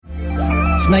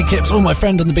Snake Hips, my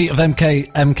friend on the beat of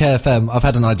MKFM. I've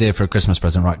had an idea for a Christmas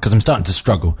present, right? Because I'm starting to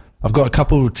struggle. I've got a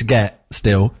couple to get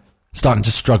still. Starting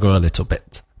to struggle a little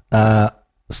bit.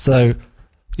 So,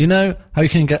 you know how you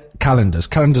can get calendars?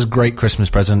 Calendars are great Christmas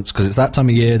presents because it's that time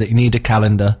of year that you need a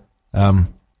calendar.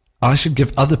 I should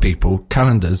give other people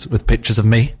calendars with pictures of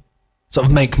me. Sort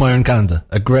of make my own calendar.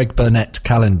 A Greg Burnett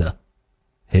calendar.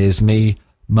 Here's me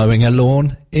mowing a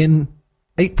lawn in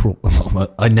April.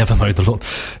 I never mow the lawn,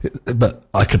 but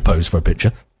I could pose for a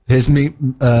picture. Here's me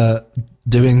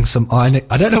doing some ironing.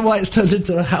 I don't know why it's turned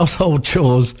into a household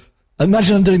chores.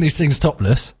 Imagine I'm doing these things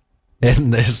topless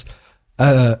in this.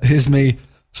 Here's me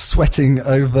sweating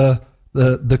over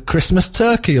the Christmas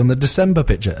turkey on the December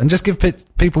picture, and just give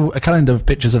people a calendar of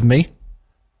pictures of me.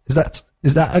 Is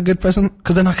that a good present?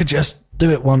 Because then I could just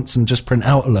do it once and just print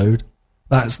out a load.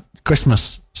 That's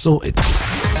Christmas sorted.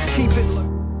 Keep it low.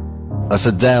 That's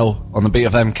Adele on the beat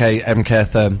of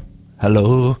MKFM.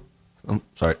 Hello. Oh,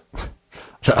 sorry.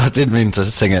 I didn't mean to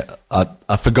sing it.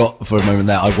 I forgot for a moment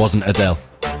there I wasn't Adele.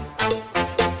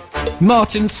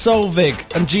 Martin Solveig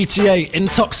and GTA,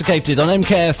 Intoxicated on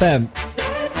MKFM.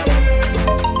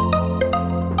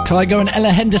 Kygo and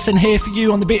Ella Henderson here for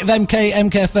you on the beat of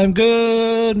MKFM.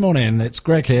 Good morning, it's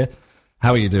Greg here.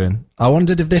 How are you doing? I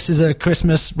wondered if this is a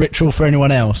Christmas ritual for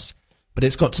anyone else, but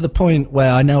it's got to the point where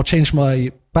I now change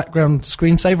my background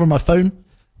screensaver on my phone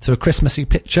to a Christmassy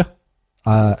picture.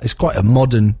 It's quite a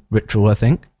modern ritual, I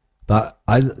think. But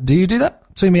do you do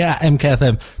that? Tweet me at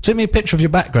MKFM. Tweet me a picture of your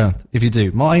background if you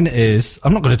do. Mine is...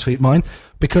 I'm not going to tweet mine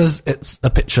because it's a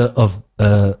picture of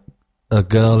a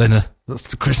girl in a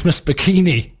Christmas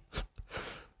bikini.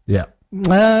 Yeah.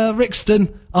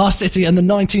 Rixton, Our City, and the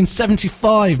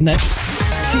 1975 next.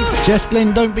 Jess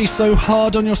Glynn, don't be so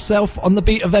hard on yourself on the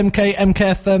beat of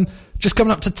MKFM. Just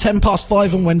coming up to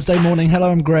 5:10 on Wednesday morning.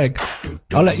 Hello, I'm Greg.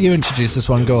 I'll let you introduce this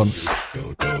one. Go on.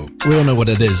 We all know what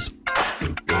it is.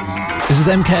 This is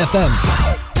MKFM.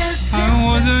 I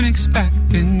wasn't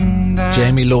expecting that.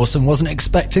 Jamie Lawson wasn't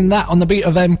expecting that on the beat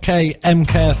of MKFM.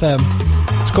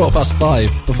 It's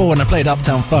 5:15. Before, when I played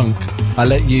Uptown Funk, I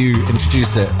let you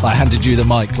introduce it. I handed you the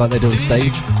mic like they do on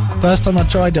stage. First time I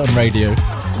tried it on radio.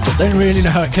 But don't really know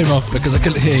how it came off because I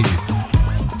couldn't hear you.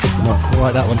 No,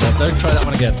 write that one down. Don't try that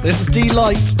one again. This is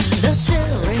D-Light.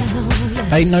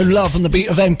 Ain't No Love on the beat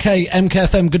of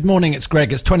MKFM. Good morning, it's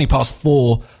Greg. It's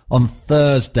 4:20 on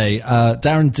Thursday.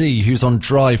 Darren D, who's on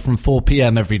Drive from 4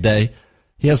 p.m. every day,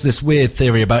 he has this weird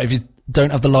theory about if you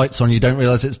don't have the lights on, you don't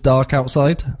realise it's dark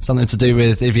outside. Something to do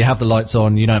with if you have the lights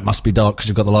on, you know it must be dark because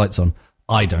you've got the lights on.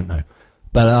 I don't know.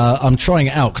 But I'm trying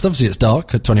it out because obviously it's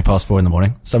dark at 4:20 in the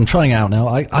morning. So I'm trying it out now.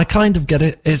 I kind of get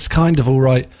it. It's kind of all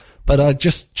right. But I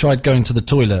just tried going to the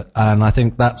toilet, and I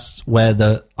think that's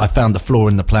where I found the flaw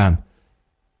in the plan.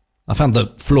 I found the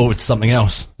flaw with something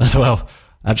else as well,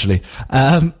 actually.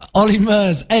 Ollie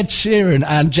Murs, Ed Sheeran,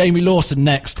 and Jamie Lawson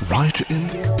next. Right in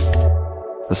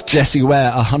That's Jessie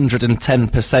Ware,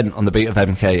 110% on the beat of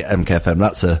MKFM.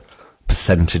 That's a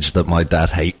percentage that my dad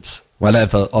hates.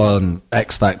 Whenever on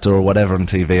X Factor or whatever on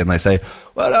TV, and they say,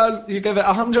 well, you give it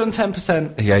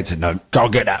 110%. He hates it. No, go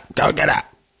get that.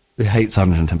 He hates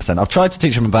 110%. I've tried to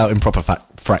teach him about improper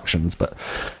fractions, but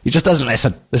he just doesn't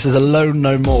listen. This is Alone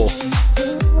No More.